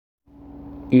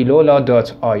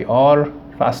ایلولا.ir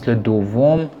فصل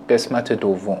دوم قسمت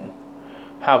دوم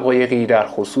حقایقی در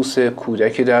خصوص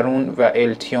کودک درون و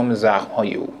التیام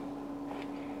زخم‌های او.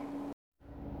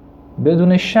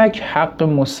 بدون شک حق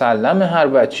مسلم هر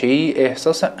بچه‌ای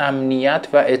احساس امنیت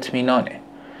و اطمینانه.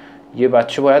 یه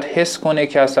بچه باید حس کنه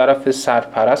که از طرف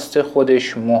سرپرست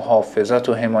خودش محافظت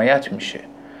و حمایت میشه.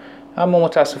 اما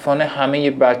متاسفانه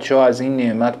همه بچه‌ها از این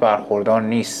نعمت برخوردار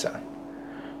نیستن.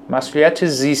 مسئولیت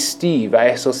زیستی و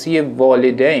احساسی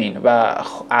والدین و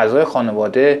اعضای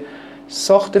خانواده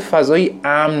ساخت فضای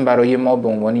امن برای ما به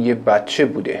عنوان یه بچه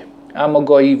بوده. اما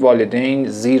گاهی والدین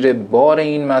زیر بار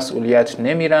این مسئولیت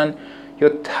نمیرن یا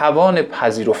توان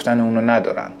پذیرفتن اونو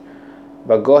ندارن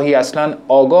و گاهی اصلا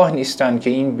آگاه نیستن که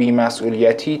این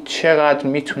بی‌مسئولیتی چقدر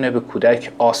میتونه به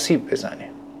کودک آسیب بزنه.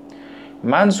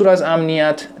 منظور از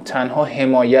امنیت تنها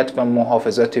حمایت و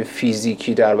محافظت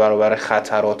فیزیکی در برابر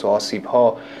خطرات و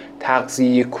آسیب‌ها،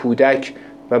 تغذیه کودک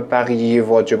و بقیه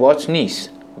واجبات نیست،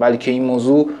 بلکه این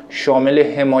موضوع شامل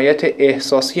حمایت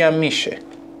احساسی هم میشه.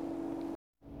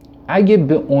 اگه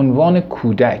به عنوان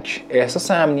کودک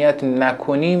احساس امنیت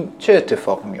نکنیم چه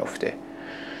اتفاق میفته؟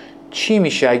 چی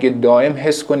میشه اگه دائم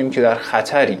حس کنیم که در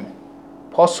خطریم؟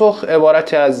 پاسخ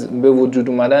عبارت از به وجود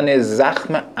اومدن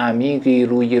زخم عمیقی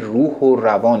روی روح و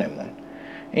روانمون.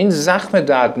 این زخم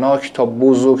دردناک تا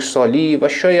بزرگسالی و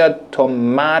شاید تا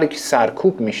مرگ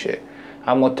سرکوب میشه،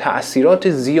 اما تأثیرات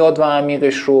زیاد و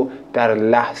عمیقش رو در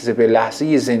لحظه به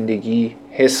لحظه زندگی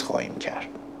حس خواهیم کرد.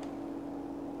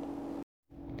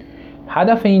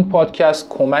 هدف این پادکست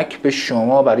کمک به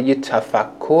شما برای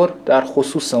تفکر در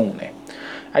خصوص اونه.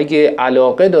 اگه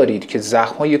علاقه دارید که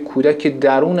زخم‌های کودک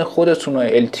درون خودتون رو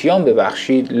التیام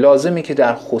ببخشید، لازمه که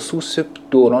در خصوص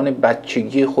دوران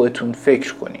بچگی خودتون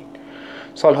فکر کنید.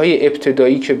 سالهای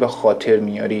ابتدایی که به خاطر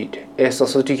میارید،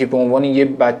 احساساتی که به عنوان یه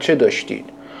بچه داشتید.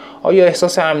 آیا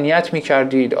احساس امنیت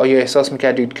میکردید؟ آیا احساس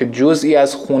میکردید که جزئی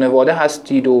از خانواده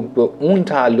هستید و به اون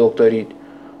تعلق دارید؟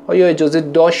 آیا اجازه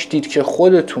داشتید که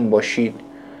خودتون باشید؟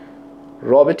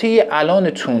 رابطه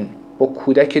الانتون با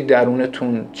کودک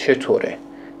درونتون چطوره؟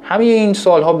 همه این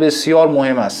سوالها بسیار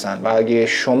مهم هستند و اگه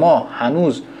شما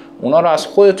هنوز اونا رو از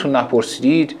خودتون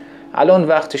نپرسیدید، الان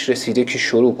وقتش رسیده که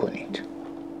شروع کنید.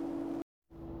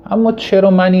 اما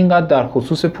چرا من اینقدر در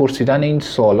خصوص پرسیدن این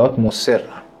سوالات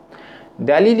مصرم؟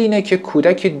 دلیل اینه که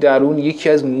کودک درون یکی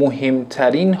از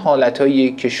مهمترین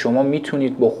حالتاییه که شما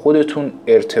میتونید با خودتون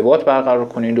ارتباط برقرار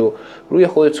کنید و روی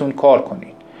خودتون کار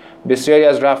کنید. بسیاری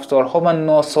از رفتارها و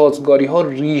ناسازگاری‌ها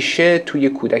ریشه توی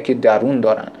کودک درون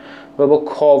دارن و با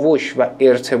کاوش و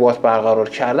ارتباط برقرار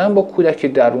کردن با کودک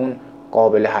درون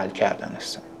قابل حل کردن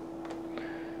هستن.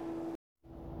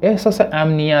 احساس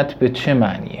امنیت به چه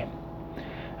معنیه؟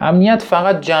 امنیت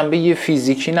فقط جنبه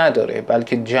فیزیکی نداره،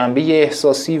 بلکه جنبه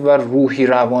احساسی و روحی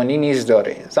روانی نیز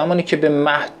داره. زمانی که به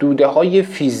محدوده‌های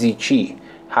فیزیکی،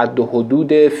 حد و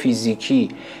حدود فیزیکی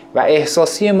و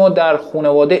احساسی ما در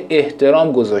خانواده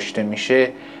احترام گذاشته میشه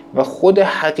و خود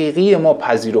حقیقی ما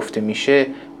پذیرفته میشه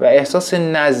و احساس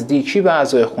نزدیکی به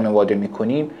اعضای خانواده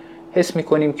میکنیم، حس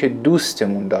میکنیم که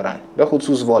دوستمون دارن، به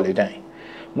خصوص والدین.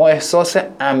 ما احساس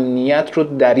امنیت رو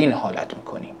در این حالت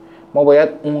میکنیم. ما باید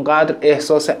اونقدر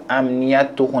احساس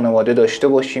امنیت تو خانواده داشته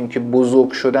باشیم که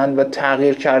بزرگ شدن و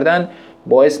تغییر کردن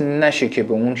باعث نشه که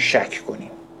به اون شک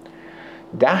کنیم.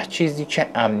 10 چیزی که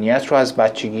امنیت رو از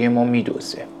بچگی ما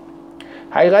میدوزه.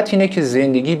 حقیقت اینه که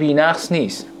زندگی بی‌نقص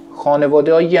نیست.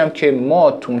 خانواده‌ای هم که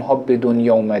ما تونها به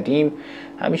دنیا اومدیم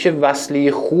همیشه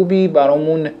وسیله خوبی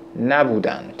برامون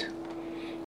نبودند.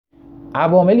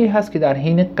 عواملی هست که در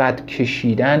حین قد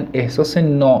کشیدن احساس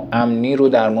ناامنی رو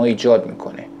در ما ایجاد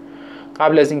میکنه.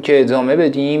 قبل از اینکه ادامه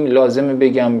بدیم لازمه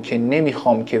بگم که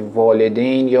نمیخوام که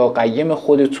والدین یا قیم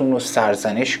خودتون رو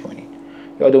سرزنش کنید.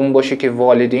 یادمون باشه که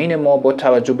والدین ما با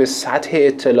توجه به سطح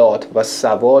اطلاعات و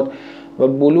سواد و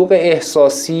بلوغ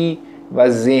احساسی و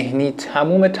ذهنی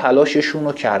تمام تلاششون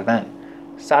رو کردن.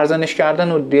 سرزنش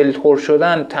کردن و دلخور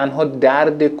شدن تنها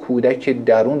درد کودک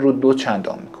درون رو 2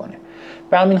 چندان میکنه.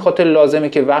 به همین خاطر لازمه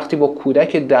که وقتی با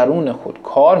کودک درون خود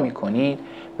کار میکنید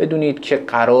بدونید که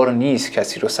قرار نیست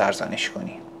کسی رو سرزنش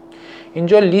کنید.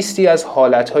 اینجا لیستی از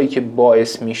حالتهایی که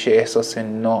باعث میشه احساس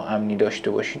ناامنی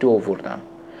داشته باشید رو آوردم.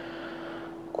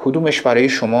 کدومش برای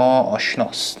شما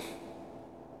آشناست؟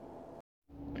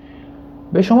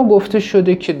 به شما گفته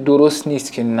شده که درست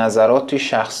نیست که نظرات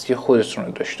شخصی خودتون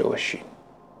رو داشته باشید.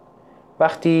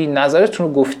 وقتی نظرتون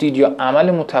رو گفتید یا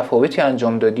عمل متفاوتی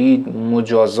انجام دادید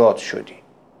مجازات شدید.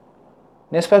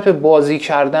 نسبت به بازی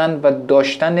کردن و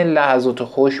داشتن لحظات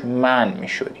خوش منع می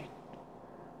شدید.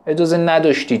 اجازه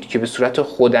نداشتید که به صورت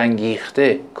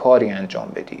خودانگیخته کاری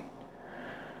انجام بدید.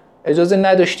 اجازه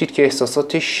نداشتید که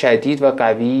احساسات شدید و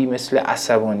قوی مثل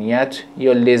عصبانیت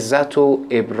یا لذت رو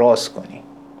ابراز کنید.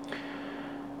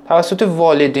 توسط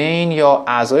والدین یا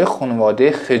اعضای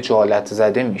خانواده خجالت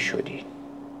زده می شدید.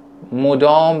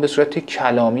 مدام به صورت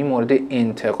کلامی مورد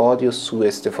انتقاد یا سوء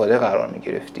استفاده قرار می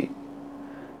گرفتید.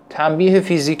 تنبیه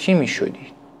فیزیکی می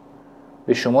شدید.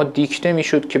 به شما دیکته می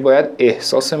شد که باید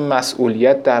احساس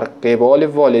مسئولیت در قبال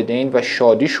والدین و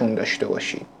شادیشون داشته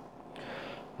باشید.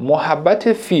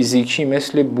 محبت فیزیکی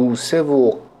مثل بوسه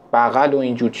و بغل و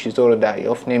اینجور چیزا رو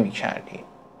دریافت نمی کردید.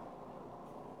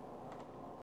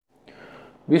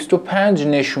 25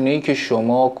 نشونه‌ای که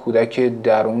شما کودک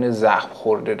درون زخم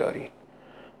خورده دارید.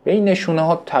 به این نشونه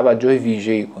ها توجه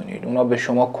ویژه‌ای کنید. اونا به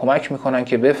شما کمک میکنن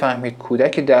که بفهمید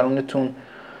کودک درونتون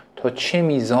تا چه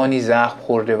میزانی زخم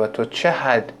خورده و تا چه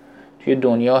حد توی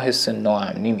دنیا حس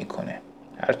ناامنی میکنه.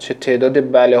 هرچه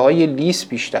تعداد بله های لیست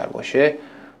بیشتر باشه،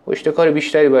 پشتکار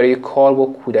بیشتری برای کار با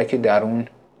کودک درون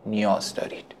نیاز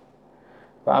دارید.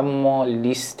 و اما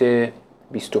لیست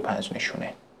 25 نشونه.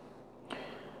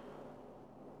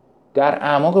 در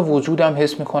اعماق وجودم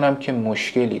حس میکنم که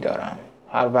مشکلی دارم.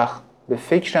 هر وقت به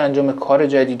فکر انجام کار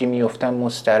جدیدی میفتم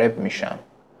مضطرب میشم.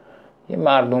 یه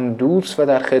مردم دوست و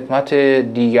در خدمت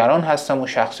دیگران هستم و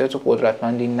شخصیت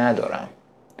قدرتمندی ندارم.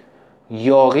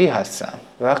 یاغی هستم.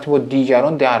 وقتی با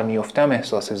دیگران در میفتم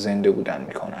احساس زنده بودن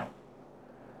میکنم.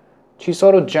 چیزها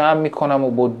رو جمع میکنم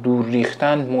و با دور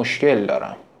ریختن مشکل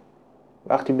دارم.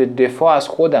 وقتی به دفاع از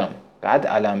خودم قد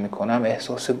علم میکنم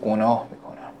احساس گناه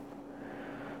میکنم.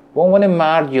 به عنوان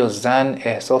مرد یا زن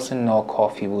احساس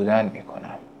ناکافی بودن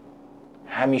میکنم.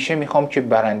 همیشه میخوام که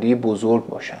برنده بزرگ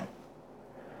باشم.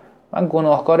 من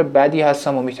گناهکار بدی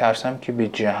هستم و میترسم که به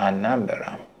جهنم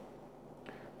برم.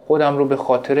 خودم رو به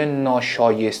خاطر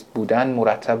ناشایست بودن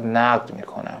مرتب نقد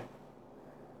میکنم.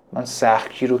 من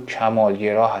سختگیر و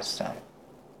کمالگرا هستم.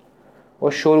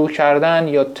 با شروع کردن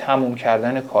یا تموم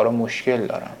کردن کارا مشکل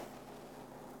دارم.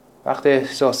 وقتی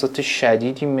احساسات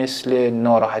شدیدی مثل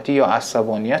ناراحتی یا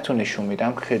عصبانیت رو نشون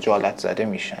میدم خجالت زده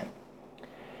میشم.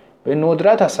 به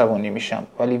ندرت عصبانی میشم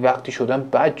ولی وقتی شدم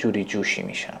بدجوری جوشی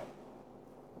میشم.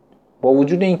 با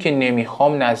وجود اینکه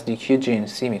نمیخوام نزدیکی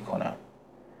جنسی میکنم.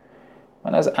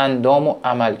 من از اندام و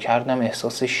عمل کردم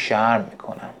احساس شرم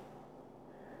میکنم.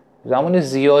 زمان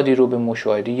زیادی رو به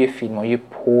مشاهده فیلم‌های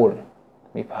پورن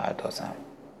میپردازم.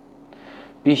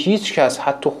 به هیچ کس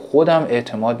حتی خودم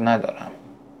اعتماد ندارم.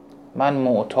 من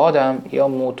معتادم یا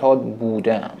معتاد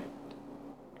بودم.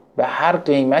 به هر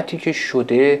قیمتی که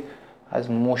شده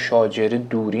از مشاجره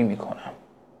دوری میکنم.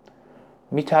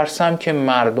 میترسم که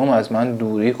مردم از من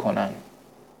دوری کنن.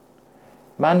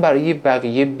 من برای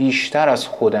بقیه بیشتر از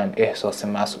خودم احساس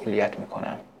مسئولیت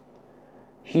میکنم.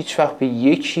 هیچ وقت به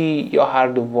یکی یا هر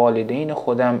دو والدین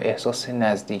خودم احساس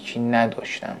نزدیکی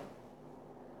نداشتم.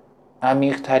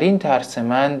 عمیق‌ترین ترس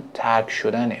من ترک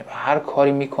شدنه و هر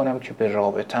کاری میکنم که به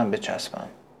رابطم بچسبم.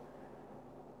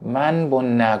 من با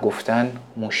نگفتن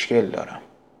مشکل دارم.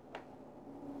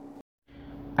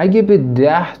 اگه به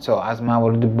 10 تا از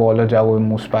موارد بالا جواب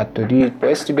مثبت دادید،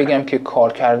 بایستی بگم که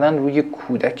کار کردن روی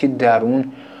کودک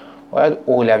درون باید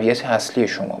اولویت اصلی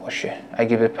شما باشه.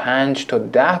 اگه به 5 تا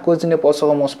 10 گزینه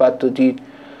پاسخ مثبت دادید،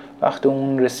 وقت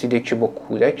اون رسیده که با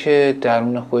کودک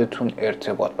درون خودتون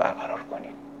ارتباط برقرار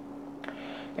کنید.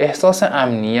 احساس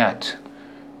امنیت.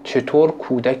 چطور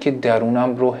کودک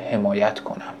درونم رو حمایت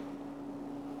کنم؟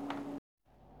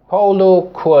 پائولو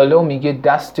کوئلو میگه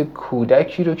دست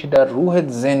کودکی رو که در روحت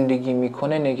زندگی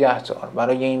میکنه نگه دار.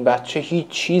 برای این بچه هیچ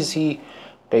چیزی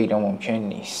غیر ممکن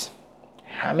نیست.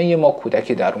 همه ما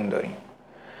کودک درون داریم.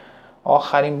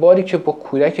 آخرین باری که با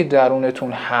کودک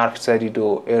درونتون حرف زدید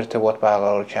و ارتباط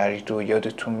برقرار کردید و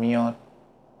یادتون میاد؟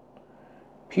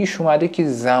 پیش اومده که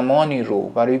زمانی رو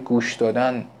برای گوش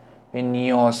دادن به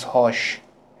نیازهاش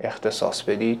اختصاص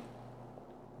بدید؟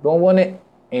 به عنوان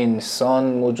انسان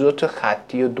موجودات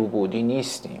خطی و دوبعدی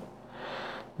نیستیم.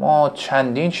 ما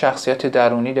چندین شخصیت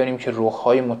درونی داریم که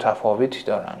رخ‌های متفاوتی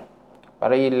دارن.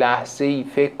 برای لحظه‌ای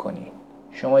فکر کنید.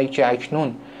 شمایی که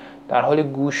اکنون در حال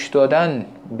گوش دادن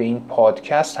به این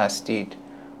پادکست هستید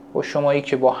با شمایی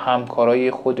که با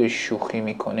همکارای خودش شوخی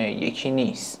میکنه یکی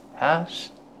نیست.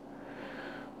 هست؟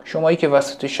 شمایی که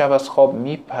وسط شب از خواب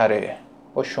میپره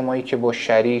با شمایی که با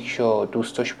شریک یا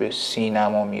دوستاش به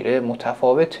سینما میره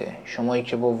متفاوته. شمایی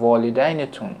که با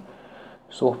والدینتون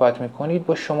صحبت میکنید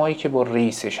با شمایی که با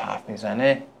رئیسش حرف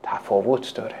میزنه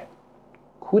تفاوت داره.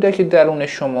 کودک درون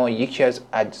شما یکی از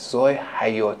اجزای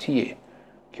حیاتیه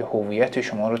که هویت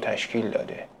شما رو تشکیل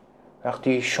داده.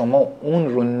 وقتی شما اون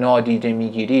رو نادیده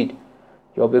میگیرید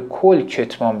یا به کل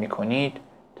کتمان میکنید،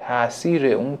 تأثیر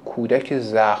اون کودک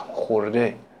زخم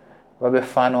خورده و به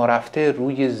فنا رفته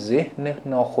روی ذهن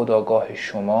ناخودآگاه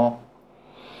شما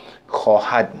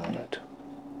خواهد موند.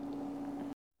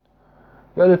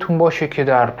 یادتون باشه که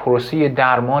در پروسه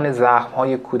درمان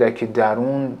زخم‌های کودک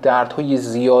درون دردهای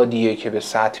زیادیه که به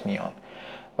سطح میان،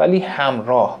 ولی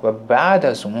همراه و بعد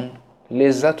از اون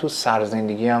لذت و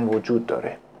سرزندگی هم وجود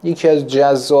داره. یکی از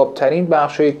جذابترین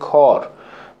بخش‌های کار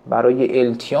برای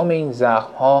التیام این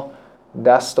زخم‌ها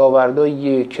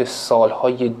دستاوردهاییه که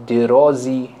سالهای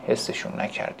درازی حسشون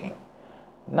نکردیم.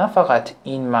 نه فقط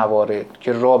این موارد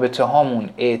که رابطه هامون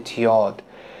اعتیاد،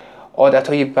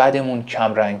 عادتهای بدمون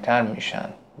کم رنگتر میشن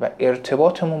و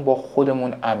ارتباطمون با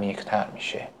خودمون عمیق‌تر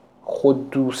میشه. خود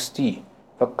دوستی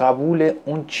و قبول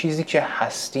اون چیزی که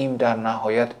هستیم در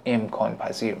نهایت امکان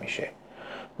پذیر میشه.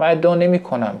 من ادعا نمی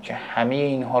کنم که همه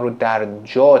اینها رو در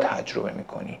جا تجربه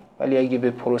میکنید، ولی اگه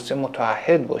به پروسه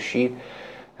متعهد باشید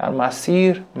در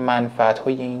مسیر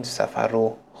منفعت‌های این سفر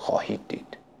رو خواهید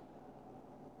دید.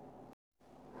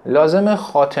 لازمه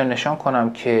خاطر نشان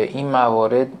کنم که این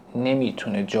موارد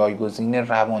نمیتونه جایگزین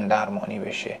روان درمانی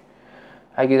بشه.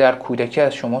 اگه در کودکی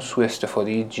از شما سوء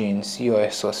استفاده جنسی یا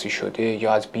احساسی شده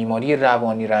یا از بیماری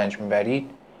روانی رنج میبرید،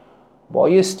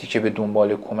 بایستی که به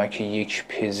دنبال کمک یک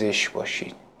پزشک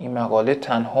باشید. این مقاله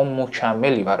تنها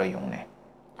مکملی برای اونه.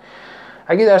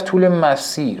 اگه در طول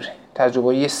مسیر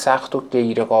تجربه سخت و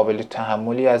غیر قابل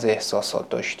تحملی از احساسات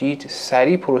داشتید،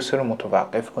 سریع پروسه رو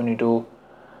متوقف کنید و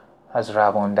از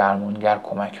روان درمانگر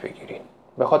کمک بگیرید.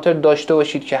 به خاطر داشته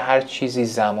باشید که هر چیزی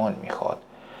زمان میخواد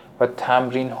و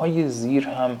تمرین‌های زیر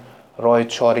هم راه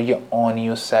چاره آنی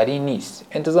و سریع نیست.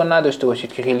 انتظار نداشته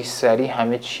باشید که خیلی سریع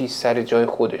همه چیز سر جای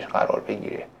خودش قرار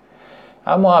بگیره.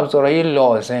 اما ابزارهایی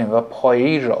لازم و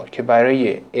پایه‌ای را که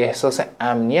برای احساس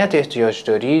امنیت احتیاج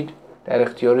دارید در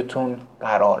اختیارتون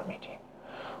قرار میدیم.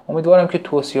 امیدوارم که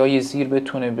توصیه‌های زیر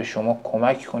بتونه به شما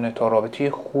کمک کنه تا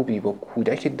رابطه خوبی با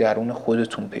کودک درون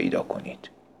خودتون پیدا کنید.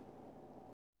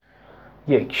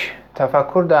 1.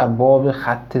 تفکر در باب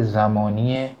خط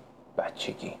زمانی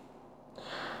بچگی.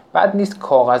 بد نیست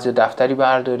کاغذ یا دفتری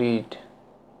بردارید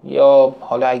یا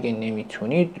حالا اگه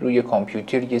نمیتونید روی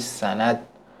کامپیوتر یه سند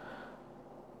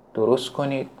درست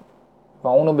کنید و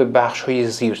اونو به بخش‌های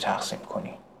زیر تقسیم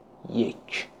کنید. 1.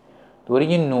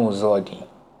 دوره نوزادی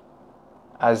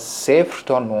از 0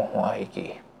 تا 9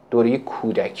 ماهگی. دوره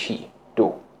کودکی.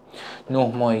 2.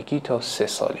 9 ماهگی تا 3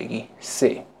 سالگی.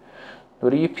 3.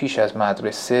 دوره پیش از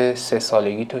مدرسه 3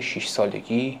 سالگی تا 6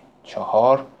 سالگی.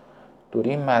 4.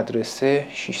 دوره مدرسه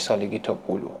 6 سالگی تا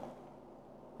بلوغ.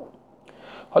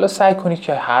 حالا سعی کنید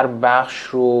که هر بخش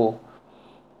رو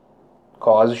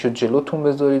کاغذش رو جلوتون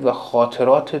بذارید و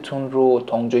خاطراتتون رو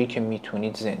تا اونجایی که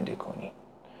میتونید زنده کنید.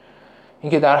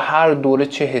 اینکه در هر دوره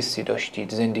چه حسی داشتید،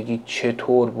 زندگی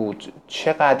چطور بود،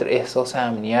 چقدر احساس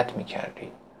امنیت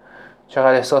میکردید،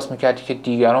 چقدر احساس میکردید که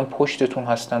دیگران پشتتون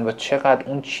هستن و چقدر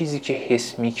اون چیزی که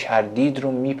حس میکردید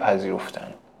رو میپذیرفتن.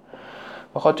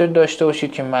 به خاطر داشته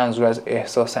باشید که منظور از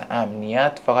احساس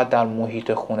امنیت فقط در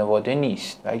محیط خانواده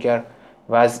نیست و اگر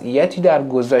وضعیتی در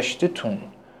گذشته‌تون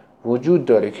وجود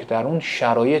داره که در اون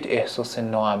شرایط احساس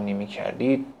ناامنی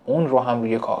میکردید، اون رو هم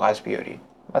روی کاغذ بیارید.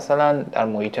 مثلا در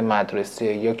محیط مدرسه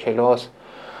یا کلاس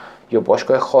یا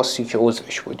باشگاه خاصی که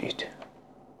عضوش بودید.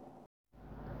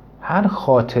 هر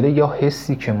خاطره یا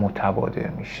حسی که متبادر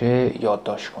میشه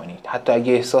یادداشت کنید. حتی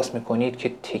اگه احساس میکنید که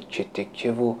تکه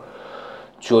تکه و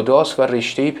جداست و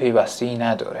رشته‌ای پیوسته‌ای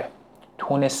نداره.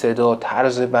 تون صدا،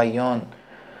 طرز بیان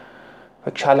و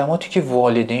کلماتی که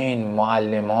والدین،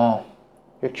 معلم‌ها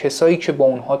یا کسایی که با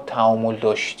اونها تعامل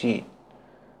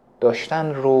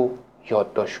داشتن رو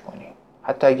یادداشت کنید.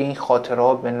 حتی اگه این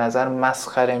خاطرها به نظر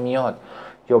مسخره میاد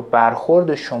یا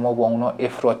برخورد شما با اونها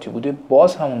افراطی بوده،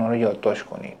 باز هم اونها رو یادداشت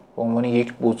کنید. به عنوان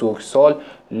یک بزرگسال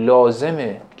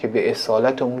لازمه که به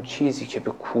اصالت اون چیزی که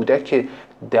به کودک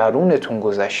درونتون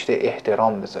گذشته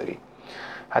احترام بذارید.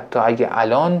 حتی اگه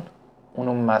الان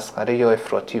اونو مسخره یا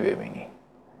افراطی ببینید.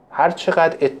 هر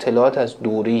چقدر اطلاعات از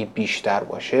دوره‌ای بیشتر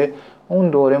باشه، اون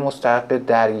دوره مستحق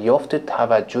دریافت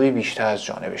توجه بیشتر از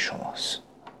جانب شماست.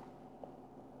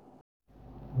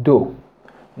 2.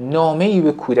 نامه‌ای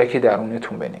به کودک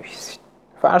درونتون بنویسید.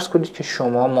 فرض کنید که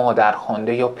شما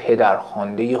مادرخوانده یا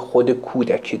پدرخوانده خود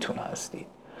کودکیتون هستید.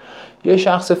 یه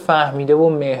شخص فهمیده و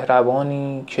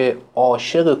مهربانی که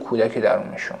عاشق کودک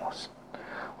درون شماست.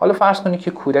 حالا فرض کنید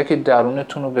که کودک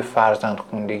درونتون رو به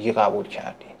فرزندخوندگی قبول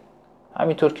کردید.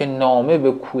 همینطور که نامه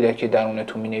به کودک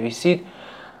درونتون می‌نویسید،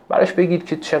 براش بگید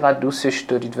که چقدر دوستش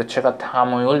دارید و چقدر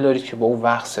تمایل دارید که با او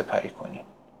وقت سپری کنید.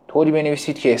 طوری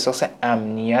بنویسید که احساس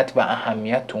امنیت و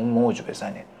اهمیت تو اون موج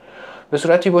بزنه. به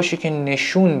صورتی باشه که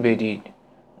نشون بدید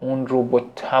اون رو با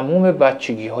تمام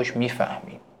بچگی‌هاش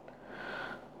میفهمید.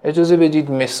 اجازه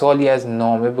بدید مثالی از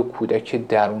نامه به کودک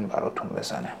درون براتون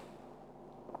بزنم.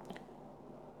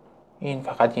 این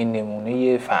فقط یه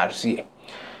نمونه فرضیه.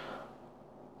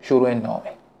 شروع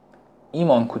نامه: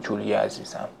 ایمان کوچولی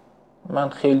عزیزم، من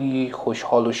خیلی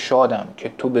خوشحال و شادم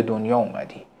که تو به دنیا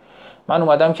اومدی. من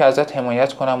اومدم که ازت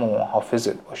حمایت کنم و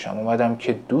محافظت باشم. اومدم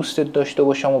که دوستت داشته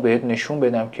باشم و بهت نشون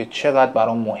بدم که چقدر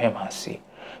برام مهم هستی.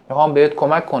 میخوام بهت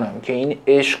کمک کنم که این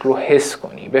عشق رو حس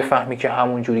کنی، بفهمی که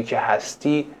همون جوری که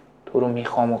هستی تو رو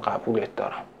میخوام و قبولت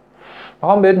دارم.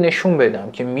 میخوام بهت نشون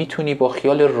بدم که میتونی با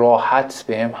خیال راحت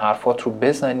بهم حرفات رو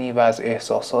بزنی و از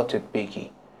احساساتت بگی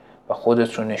و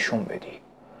خودت رو نشون بدی.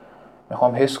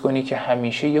 میخوام حس کنی که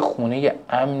همیشه یه خونه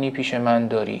امنی پیش من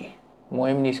داری.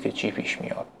 مهم نیست که چی پیش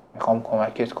میاد. میخوام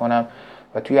کمکت کنم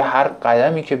و توی هر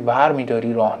قدمی که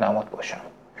برمیداری راهنمات باشم.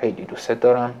 خیلی دوستت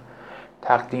دارم.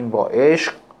 تقدیم با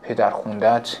عشق، پدر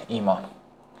خوندت ایمان.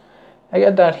 اگر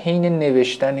در حین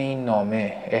نوشتن این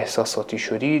نامه احساساتی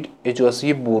شدید،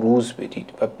 اجازه بروز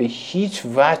بدید و به هیچ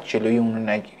وجه جلوی اون رو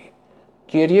نگیرید.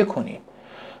 گریه کنید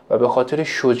و به خاطر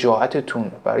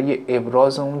شجاعتتون برای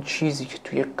ابراز اون چیزی که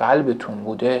توی قلبتون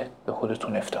بوده به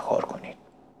خودتون افتخار کنید.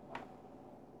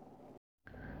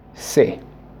 3.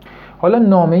 حالا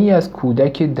نامه ای از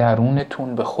کودک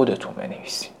درونتون به خودتون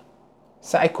بنویسید.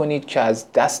 سعی کنید که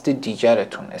از دست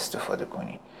دیگرتون استفاده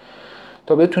کنید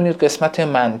تا بتونید قسمت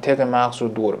منطق مغز رو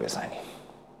دور بزنید.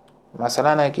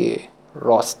 مثلا اگه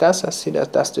راست دست هستید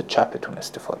از دست چپتون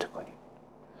استفاده کنید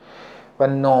و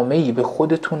نامه‌ای به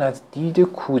خودتون از دید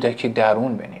کودک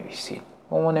درون بنویسید.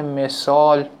 به عنوان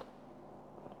مثال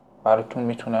براتون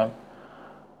میتونم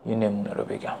یه نمونه رو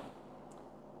بگم.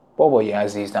 بابای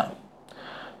عزیزم،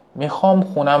 میخوام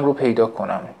خونم رو پیدا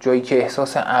کنم، جایی که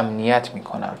احساس امنیت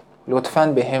میکنم. لطفاً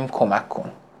به هم کمک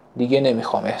کن. دیگه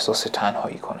نمیخوام احساس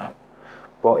تنهایی کنم.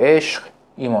 با عشق،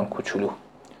 ایمان کوچولو.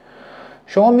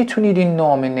 شما میتونید این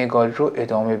نامه نگاری رو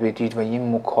ادامه بدید و یه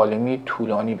مکالمه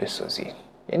طولانی بسازید.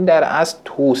 این در اصل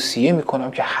توصیه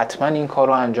میکنم که حتما این کار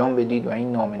رو انجام بدید و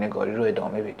این نامه نگاری رو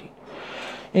ادامه بدید.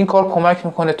 این کار کمک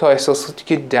میکنه تا احساساتی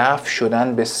که دفع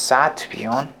شدن به سطح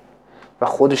بیان و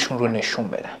خودشون رو نشون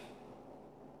بدن.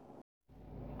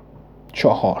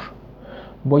 4.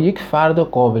 با یک فرد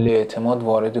قابل اعتماد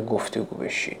وارد گفتگو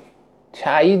بشید.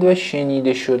 تایید و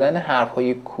شنیده شدن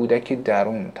حرفهای کودک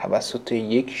درون توسط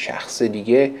یک شخص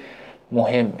دیگه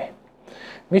مهمه.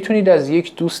 میتونید از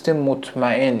یک دوست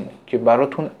مطمئن که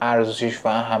براتون ارزش و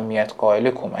اهمیت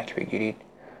قائل کمک بگیرید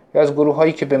یا از گروه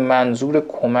هایی که به منظور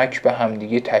کمک به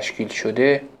همدیگه تشکیل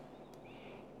شده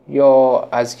یا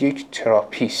از یک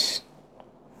تراپیست.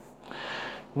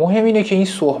 مهم اینه که این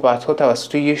صحبت ها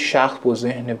توسط یک شخص با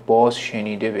ذهن باز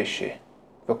شنیده بشه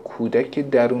و کودک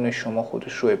درون شما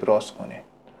خودش رو ابراز کنه.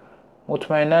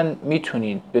 مطمئناً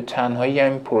میتونید به تنهایی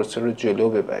همین پروسه رو جلو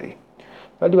ببرید،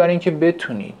 ولی برای اینکه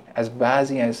بتونید از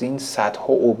بعضی از این سطح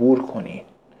ها عبور کنید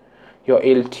یا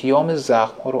التیام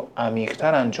زخم ها رو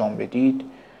عمیق‌تر انجام بدید،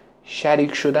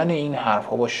 شریک شدن این حرف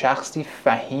ها با شخصی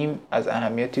فهیم از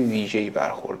اهمیت ویژه‌ای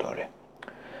برخورداره.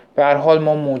 به هر حال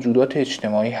ما موجودات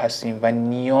اجتماعی هستیم و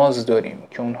نیاز داریم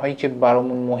که اونهایی که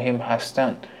برامون مهم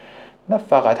هستن نه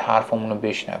فقط حرفمون رو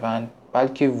بشنون،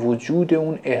 بلکه وجود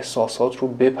اون احساسات رو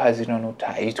بپذیرن و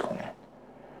تایید کنن.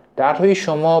 دردهای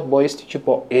شما بایستی که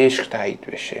با عشق تایید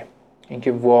بشه،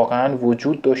 اینکه واقعا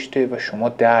وجود داشته و شما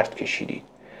درد کشیدید.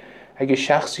 اگه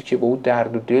شخصی که با او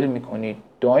درد و دل میکنید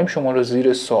دائم شما رو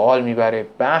زیر سوال میبره،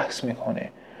 بحث میکنه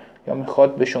یا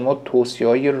میخواد به شما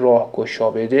توصیه‌های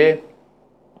راهگشا بده،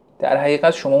 در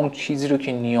حقیقت شما اون چیزی رو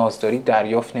که نیاز دارید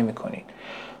دریافت نمی‌کنید.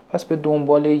 پس به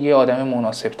دنبال یه آدم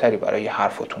مناسبتری برای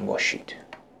حرفتون باشید.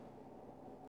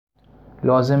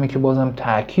 لازمه که بازم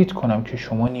تأکید کنم که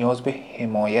شما نیاز به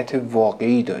حمایت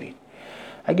واقعی دارید.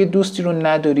 اگه دوستی رو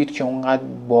ندارید که اونقدر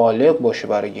بالغ باشه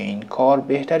برای این کار،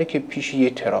 بهتره که پیش یه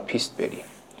تراپیست برید.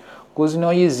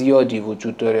 گزینه‌های زیادی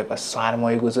وجود داره و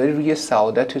سرمایه‌گذاری روی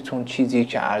سعادتتون چیزیه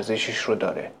که ارزشش رو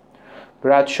داره.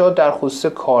 برادشا در خصوص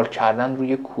کار کردن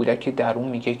روی کودک درون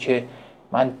میگه که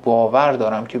من باور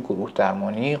دارم که گروه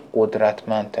درمانی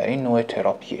قدرتمندترین نوع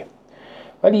تراپیه.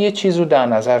 ولی یه چیز رو در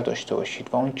نظر داشته باشید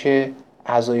و اون که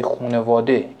اعضای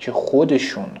خانواده که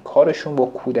خودشون کارشون با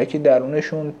کودک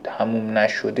درونشون تموم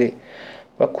نشده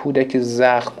و کودک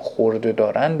زخم خورده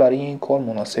دارن برای این کار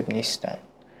مناسب نیستن.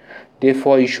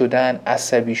 دفاعی شدن،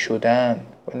 عصبی شدن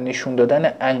و نشون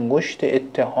دادن انگشت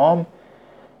اتهام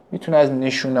میتونه از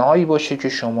نشونه هایی باشه که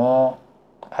شما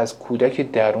از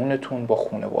کودک درونتون با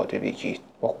خانواده بگید،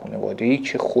 با خانواده‌ای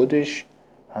که خودش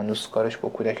هنوز کارش با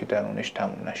کودک درونش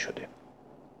تموم نشده.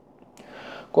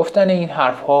 گفتن این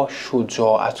حرفها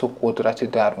شجاعت و قدرت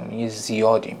درونی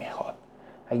زیادی میخواد.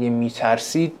 اگه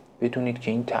میترسید بدونید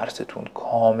که این ترستون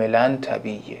کاملا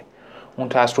طبیعیه. اون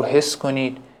ترس رو حس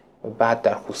کنید و بعد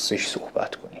در خصوصش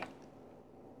صحبت کنید.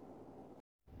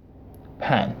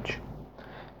 5.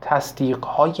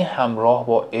 تصدیق‌های همراه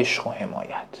با عشق و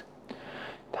حمایت.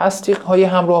 تصدیق‌های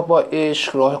همراه با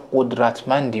عشق راه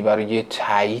قدرتمندی برای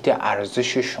تایید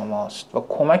ارزش شماست و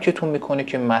کمکتون میکنه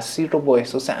که مسیر رو با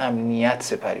احساس امنیت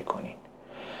سپری کنید.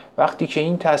 وقتی که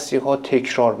این تصدیق‌ها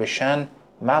تکرار بشن،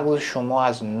 مغز شما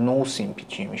از نو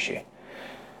سیمپیچی میشه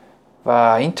و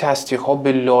این تصدیق‌ها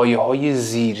به لایه‌های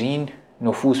زیرین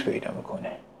نفوذ پیدا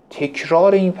میکنه.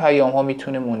 تکرار این پیام‌ها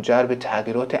میتونه منجر به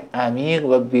تغییرات عمیق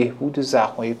و بهبود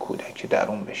زخم‌های کودک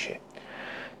درون بشه.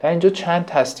 در اینجا چند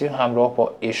تصدیق همراه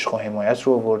با عشق و حمایت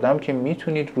رو آوردم که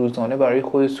میتونید روزانه برای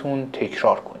خودتون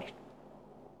تکرار کنید.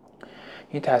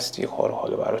 این تصدیق‌ها رو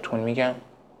حالا براتون میگم،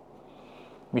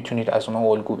 میتونید از اونها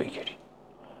الگو بگیرید.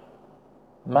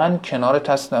 من کنارت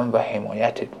هستم و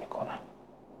حمایتت میکنم.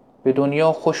 به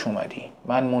دنیا خوش اومدی.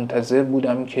 من منتظر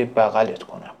بودم که بغلت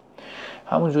کنم.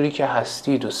 همون جوری که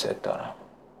هستی دوست دارم.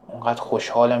 اونقدر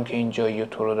خوشحالم که اینجایی و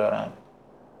تو رو دارم.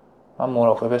 من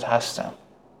مراقبت هستم.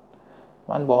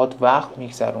 من باهات وقت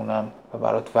میگذرونم و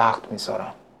برات وقت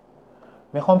میذارم.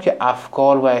 میخوام که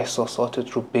افکار و احساساتت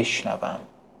رو بشنوم.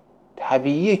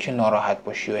 طبیعیه که ناراحت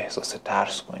باشی و احساس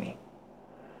ترس کنی.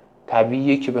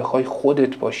 طبیعیه که بخوای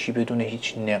خودت باشی بدون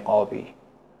هیچ نقابی.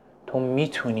 تو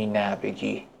میتونی نه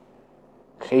بگی.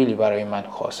 خیلی برای من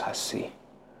خاص هستی.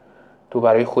 تو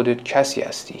برای خودت کسی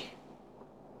هستی.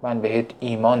 من بهت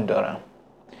ایمان دارم.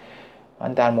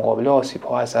 من در مقابل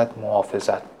آسیب‌ها ازت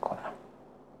محافظت میکنم.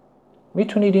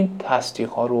 میتونید این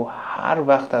تصدیق‌ها رو هر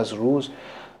وقت از روز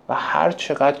و هر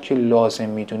چقدر که لازم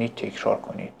میدونید تکرار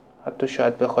کنید. حتی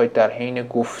شاید بخواید در حین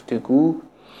گفتگو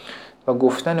و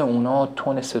گفتن اونا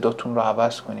تون صداتون رو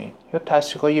عوض کنید یا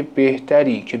تصدیق‌های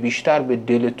بهتری که بیشتر به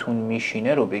دلتون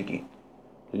میشینه رو بگید.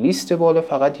 لیست بالا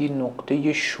فقط یه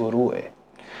نقطه شروعه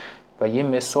و یه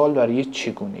مثال برای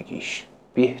چگونگیش.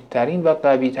 بهترین و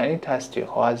قوی‌ترین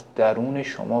تصدیق‌ها از درون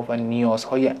شما و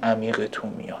نیازهای عمیقتون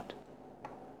میاد.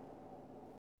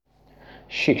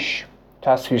 6.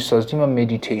 تصویرسازی و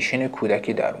مدیتیشن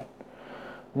کودک درون.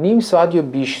 نیم ساعت یا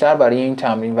بیشتر برای این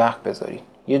تمرین وقت بذارید.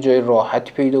 یه جای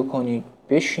راحتی پیدا کنید،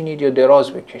 بشینید یا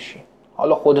دراز بکشید.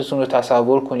 حالا خودتون رو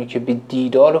تصور کنید که به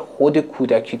دیدار خود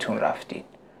کودکیتون رفتید.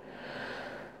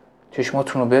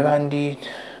 چشماتون رو ببندید،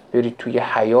 برید توی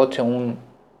حیاط اون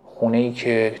خونه‌ای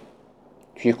که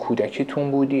توی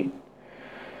کودکیتون بودید.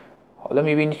 حالا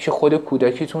میبینید که خود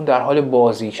کودکیتون در حال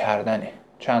بازی کردنه.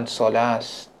 چند ساله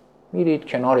است. میرید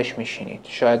کنارش میشینید.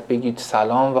 شاید بگید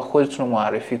سلام و خودتون رو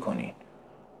معرفی کنید.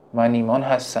 من ایمان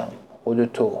هستم. خود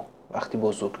تو وقتی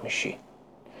بزرگ میشی.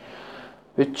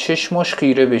 به چشماش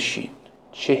خیره بشید.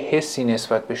 چه حسی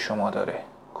نسبت به شما داره؟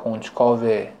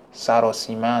 کنجکاوه،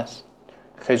 سراسیمه است،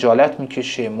 خجالت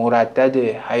میکشه،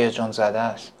 مردده، هیجان زده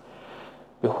است.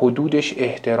 به حدودش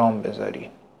احترام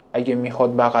بذارید. اگه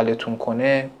میخواد بغلتون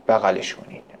کنه بغلش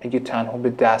کنید. اگه تنها به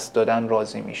دست دادن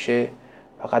راضی میشه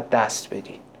فقط دست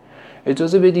بدید.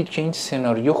 اجازه بدید که این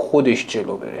سناریو خودش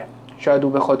جلو بره. شاید او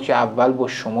بخواد که اول با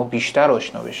شما بیشتر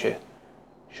آشنا بشه.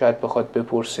 شاید بخواد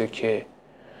بپرسه که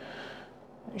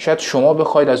شاید شما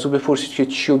بخواید از او بپرسید که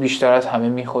چی و بیشتر از همه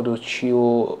میخواد و چی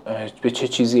و به چه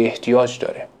چیزی احتیاج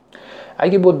داره.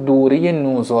 اگه با دوره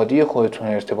نوزادی خودتون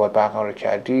ارتباط برقرار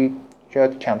کردید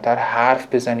شاید کمتر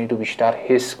حرف بزنید و بیشتر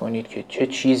حس کنید که چه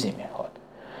چیزی میخواد.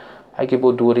 اگه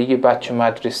با دوره بچه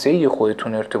مدرسه‌ای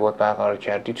خودتون ارتباط برقرار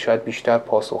کردید شاید بیشتر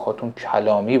پاسخاتون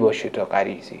کلامی باشه تا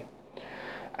غریزی.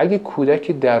 اگه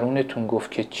کودک درونتون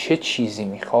گفت که چه چیزی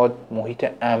میخواد محیط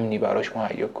امنی براش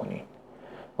مهیا کنید.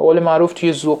 به قول معروف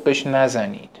توی ذوقش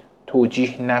نزنید،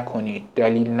 توجیه نکنید،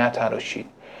 دلیل نتراشید.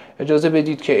 اجازه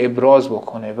بدید که ابراز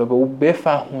بکنه و به او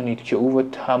بفهمونید که او و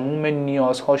تموم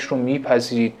نیازهاش رو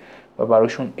میپذیرید و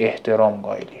براشون احترام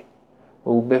قائلید.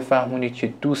 به او بفهمونید که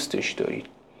دوستش دارید.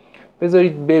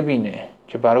 بذارید ببینه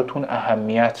که براتون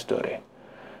اهمیت داره.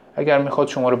 اگر میخواد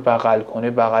شما رو بغل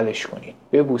کنه بغلش کنید،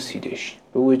 ببوسیدش.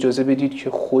 به او اجازه بدید که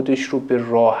خودش رو به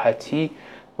راحتی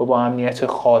و با امنیت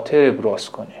خاطر ابراز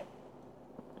کنه.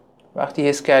 وقتی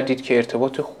حس کردید که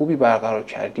ارتباط خوبی برقرار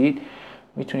کردید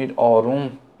میتونید آروم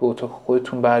به اتاق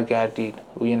خودتون برگردید،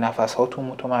 روی نفساتون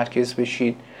متمرکز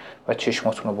بشید و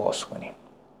چشماتون رو باز کنید.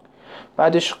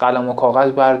 بعدش قلم و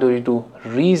کاغذ بردارید و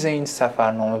ریز این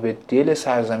سفرنامه به دل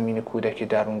سرزمین کودک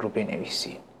درون رو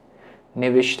بنویسید.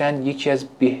 نوشتن یکی از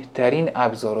بهترین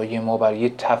ابزارهای ما برای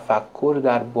تفکر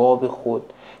در باب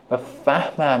خود و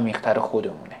فهم عمیق‌تر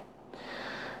خودمونه.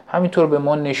 همینطور به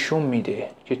ما نشون میده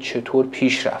که چطور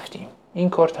پیش رفتیم. این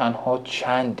کار تنها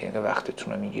چند دقیقه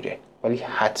وقتتون رو میگیره ولی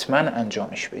حتما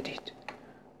انجامش بدید.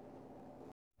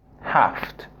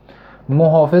 7.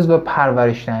 محافظ و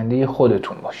پرورش دهنده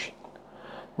خودتون باشید.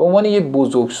 به عنوان یه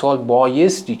بزرگسال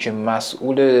بایستی که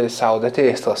مسئول سعادت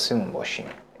احساسیمون باشیم.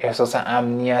 احساس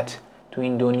امنیت تو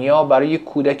این دنیا برای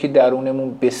کودک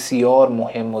درونمون بسیار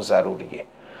مهم و ضروریه.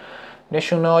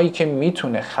 نشانه هایی که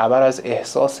میتونه خبر از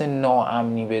احساس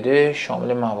ناامنی بده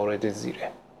شامل موارد زیره: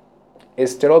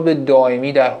 اضطراب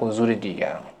دائمی در حضور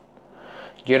دیگران،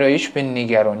 گرایش به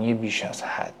نگرانی بیش از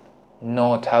حد،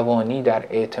 ناتوانی در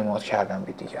اعتماد کردن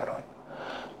به دیگران،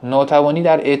 ناتوانی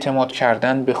در اعتماد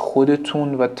کردن به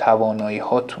خودتون و توانایی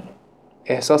هاتون،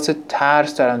 احساس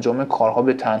ترس در انجام کارها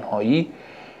به تنهایی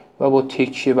و با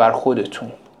تکیه بر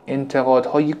خودتون،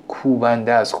 انتقادهای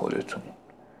کوبنده از خودتون،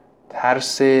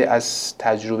 ترس از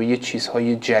تجربه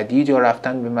چیزهای جدید یا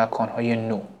رفتن به مکانهای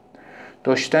نو،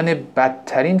 داشتن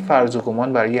بدترین فرض و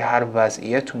گمان برای هر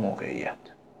وضعیت و موقعیت.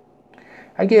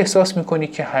 اگه احساس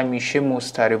میکنید که همیشه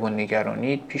مضطرب و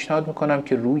نگرانید، پیشنهاد میکنم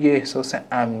که روی احساس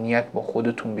امنیت با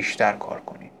خودتون بیشتر کار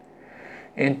کنید.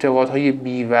 انتقادهای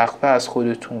بیوقفه از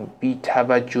خودتون، بی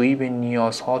توجهی به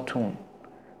نیازهاتون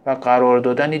و قرار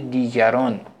دادن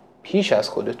دیگران پیش از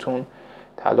خودتون،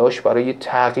 تلاش برای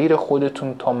تغییر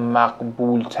خودتون تا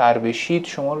مقبول تر بشید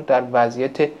شما رو در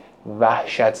وضعیت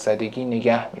وحشت زدگی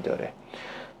نگه میداره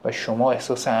و شما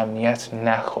احساس امنیت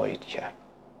نخواهید کرد.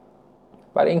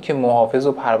 برای اینکه محافظ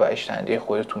و پرورش دهنده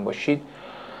خودتون باشید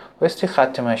بایستی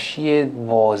خط مشی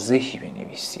واضحی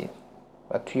بنویسید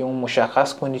و توی اون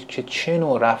مشخص کنید که چه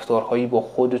نوع رفتارهایی با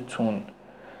خودتون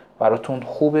براتون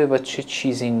خوبه و چه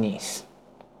چیزی نیست.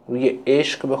 روی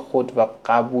عشق به خود و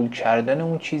قبول کردن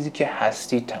اون چیزی که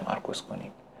هستید تمرکز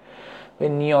کنید. به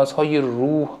نیازهای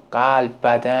روح، قلب،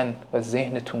 بدن و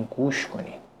ذهنتون گوش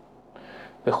کنید.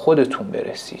 به خودتون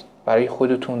برسید. برای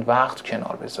خودتون وقت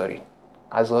کنار بذارید.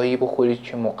 غذایی بخورید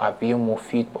که مقوی و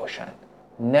مفید باشند.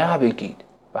 نه بگید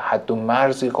و حد و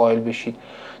مرزی قائل بشید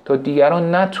تا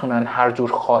دیگران نتونن هر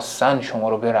جور خواستن شما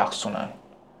رو برقصونن.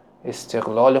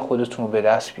 استقلال خودتون رو به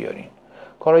دست بیارین.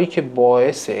 کارهایی که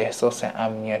باعث احساس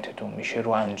امنیتتون میشه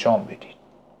رو انجام بدید.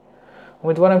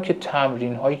 امیدوارم که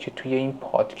تمرین هایی که توی این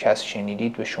پادکست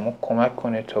شنیدید به شما کمک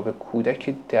کنه تا به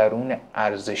کودک درون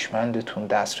ارزشمندتون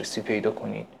دسترسی پیدا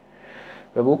کنید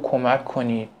و به او کمک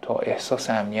کنید تا احساس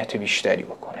امنیت بیشتری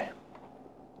بکنه.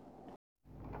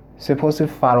 سپاس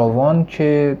فراوان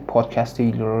که پادکست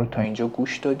رو تا اینجا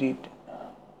گوش دادید.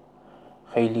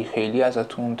 خیلی خیلی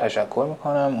ازتون تشکر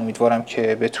میکنم. امیدوارم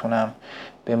که بتونم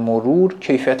به مرور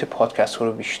کیفیت پادکست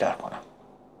رو بیشتر کنم.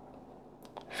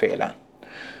 فعلا.